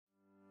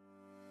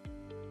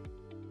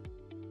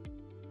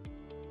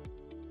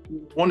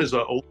One is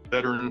an old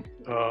veteran,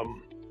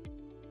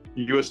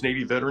 U.S.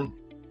 Navy veteran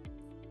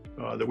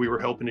that we were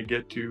helping to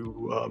get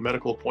to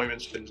medical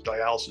appointments and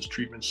dialysis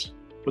treatments.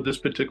 But this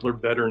particular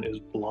veteran is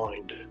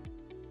blind.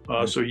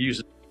 So he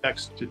uses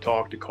text to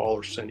talk, to call,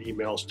 or send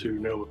emails to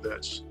Nova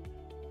vets.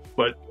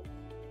 But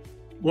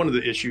one of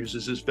the issues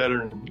is this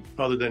veteran,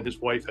 other than his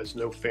wife, has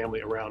no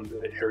family around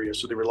the area,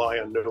 so they rely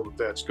on Nova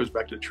vets. Goes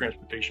back to the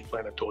transportation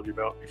plan I told you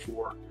about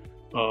before.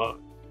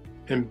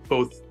 And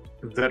both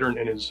the veteran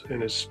and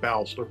his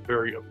spouse are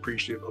very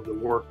appreciative of the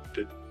work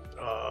that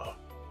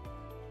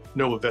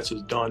Nova vets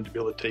has done to be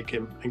able to take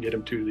him and get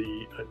him to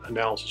the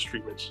analysis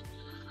treatments.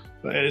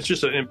 And it's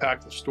just an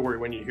impactful story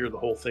when you hear the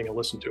whole thing and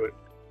listen to it.